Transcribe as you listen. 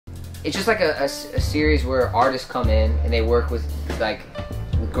it's just like a series where artists come in and they work with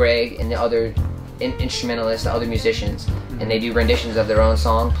Greg and the other instrumentalists, the other musicians, and they do renditions of their own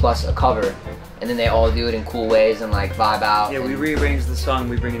song plus a cover, and then they all do it in cool ways and like vibe out. Yeah, we rearrange the song.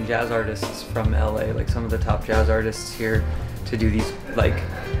 We bring in jazz artists from LA, like some of the top jazz artists here, to do these like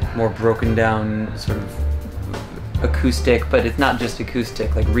more broken down sort of acoustic, but it's not just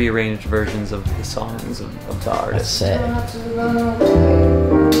acoustic, like rearranged versions of the songs of the artists. That's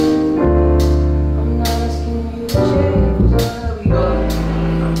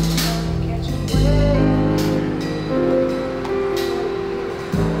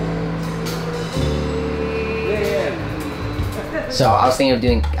So I was thinking of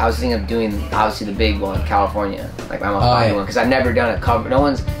doing obviously the big one, California, like my most popular one, because I've never done a cover.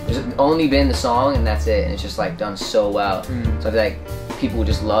 There's only been the song and that's it, and it's just like done so well. So I feel like people would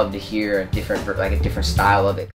just love to hear a different style of it.